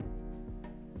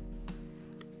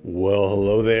Well,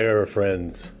 hello there,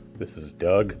 friends. This is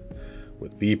Doug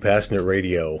with Be Passionate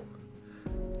Radio.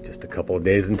 Just a couple of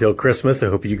days until Christmas. I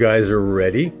hope you guys are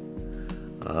ready.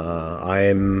 I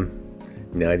am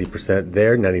 90%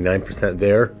 there, 99%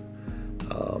 there.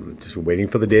 Just waiting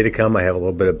for the day to come. I have a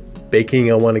little bit of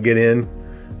baking I want to get in,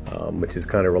 which is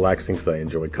kind of relaxing because I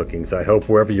enjoy cooking. So I hope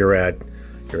wherever you're at,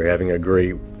 you're having a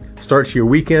great start to your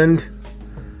weekend.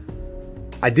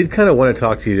 I did kind of want to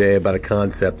talk to you today about a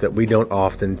concept that we don't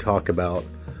often talk about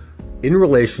in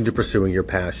relation to pursuing your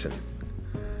passion.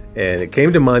 And it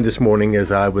came to mind this morning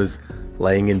as I was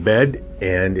laying in bed,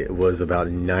 and it was about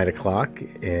 9 o'clock,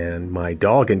 and my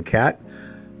dog and cat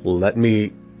let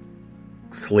me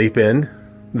sleep in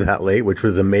that late, which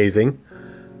was amazing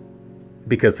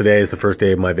because today is the first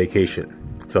day of my vacation.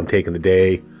 So I'm taking the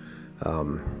day,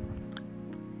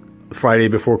 Friday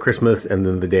before Christmas and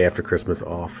then the day after Christmas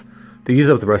off to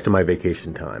use up the rest of my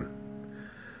vacation time.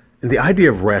 And the idea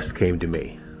of rest came to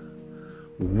me.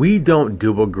 We don't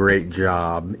do a great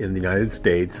job in the United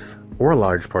States or a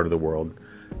large part of the world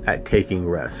at taking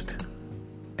rest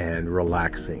and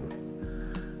relaxing.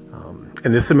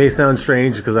 And this may sound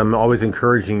strange because I'm always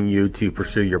encouraging you to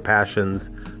pursue your passions,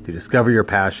 to discover your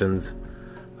passions.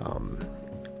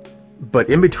 But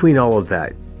in between all of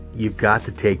that, you've got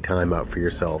to take time out for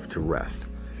yourself to rest.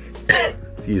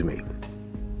 Excuse me.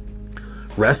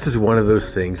 Rest is one of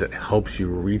those things that helps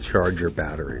you recharge your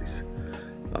batteries.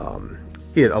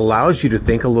 It allows you to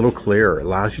think a little clearer,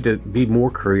 allows you to be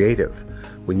more creative.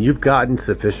 When you've gotten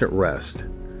sufficient rest,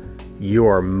 you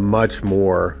are much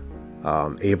more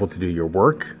able to do your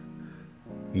work.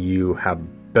 You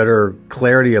have better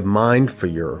clarity of mind for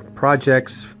your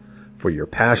projects, for your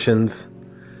passions.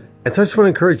 And so I just want to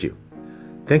encourage you.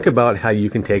 Think about how you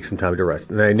can take some time to rest.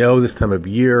 And I know this time of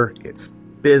year, it's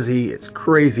busy, it's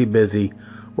crazy busy.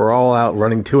 We're all out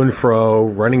running to and fro,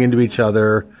 running into each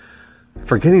other,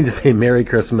 forgetting to say Merry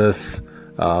Christmas.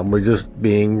 We're just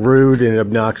being rude and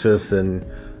obnoxious, and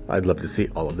I'd love to see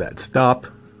all of that stop.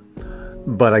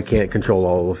 But I can't control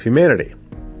all of humanity.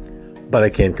 But I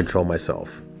can control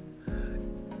myself.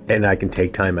 And I can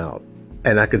take time out.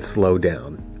 And I can slow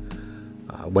down.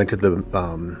 I went to the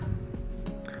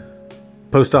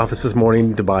post office this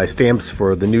morning to buy stamps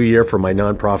for the new year for my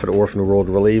nonprofit Orphan World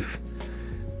Relief.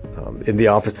 In the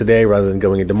office today rather than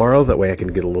going in tomorrow. That way I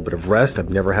can get a little bit of rest. I've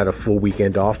never had a full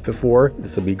weekend off before.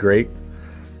 This will be great.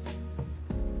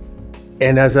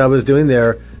 And as I was doing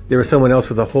there was someone else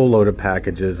with a whole load of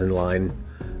packages in line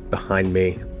behind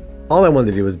me. All I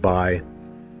wanted to do was buy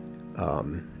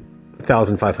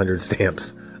 1,500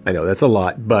 stamps. I know that's a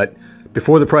lot, but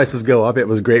before the prices go up, it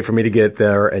was great for me to get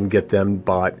there and get them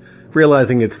bought,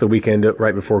 realizing it's the weekend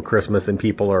right before Christmas and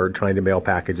people are trying to mail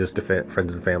packages to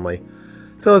friends and family.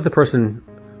 So let the person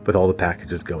with all the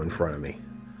packages go in front of me.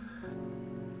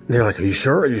 They're like, Are you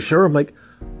sure? Are you sure? I'm like,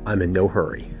 I'm in no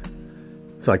hurry.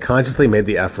 So I consciously made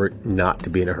the effort not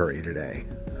to be in a hurry today.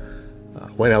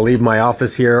 When I leave my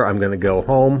office here, I'm going to go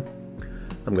home.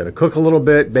 I'm going to cook a little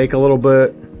bit, bake a little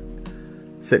bit,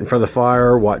 sit in front of the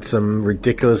fire, watch some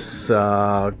ridiculous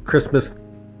Christmas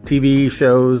TV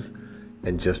shows,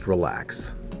 and just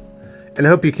relax. And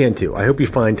I hope you can too. I hope you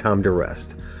find time to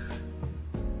rest.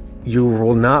 You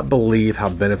will not believe how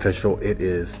beneficial it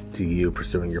is to you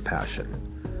pursuing your passion.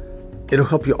 It'll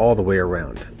help you all the way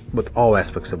around with all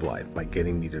aspects of life by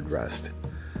getting needed rest.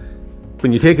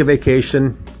 When you take a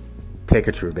vacation, take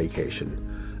a true vacation.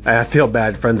 I feel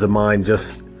bad, friends of mine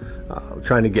just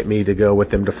trying to get me to go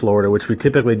with them to Florida, which we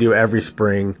typically do every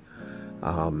spring.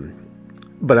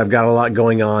 But I've got a lot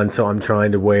going on, so I'm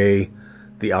trying to weigh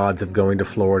the odds of going to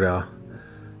Florida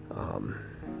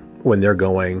when they're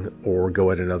going or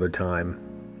go at another time.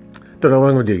 Don't know what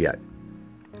I'm going to do yet,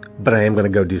 but I am going to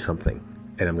go do something,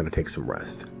 and I'm going to take some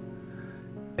rest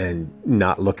and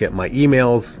not look at my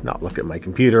emails, not look at my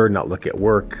computer, not look at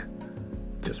work,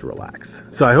 just relax.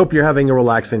 So I hope you're having a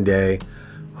relaxing day.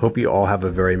 Hope you all have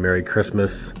a very Merry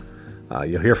Christmas.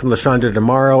 You'll hear from LaShonda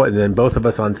tomorrow, and then both of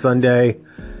us on Sunday,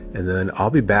 and then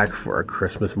I'll be back for a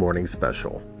Christmas morning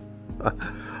special.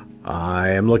 I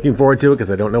am looking forward to it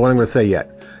because I don't know what I'm going to say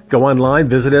yet. Go online,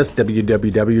 visit us,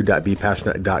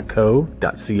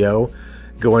 www.bepassionate.co.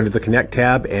 Go under the Connect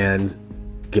tab and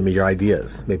give me your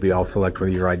ideas. Maybe I'll select one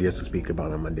of your ideas to speak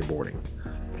about on Monday morning.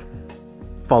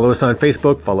 Follow us on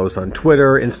Facebook, follow us on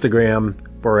Twitter, Instagram.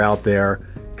 We're out there.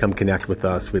 Come connect with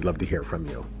us. We'd love to hear from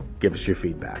you. Give us your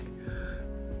feedback.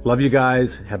 Love you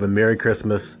guys. Have a Merry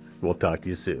Christmas. We'll talk to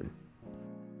you soon.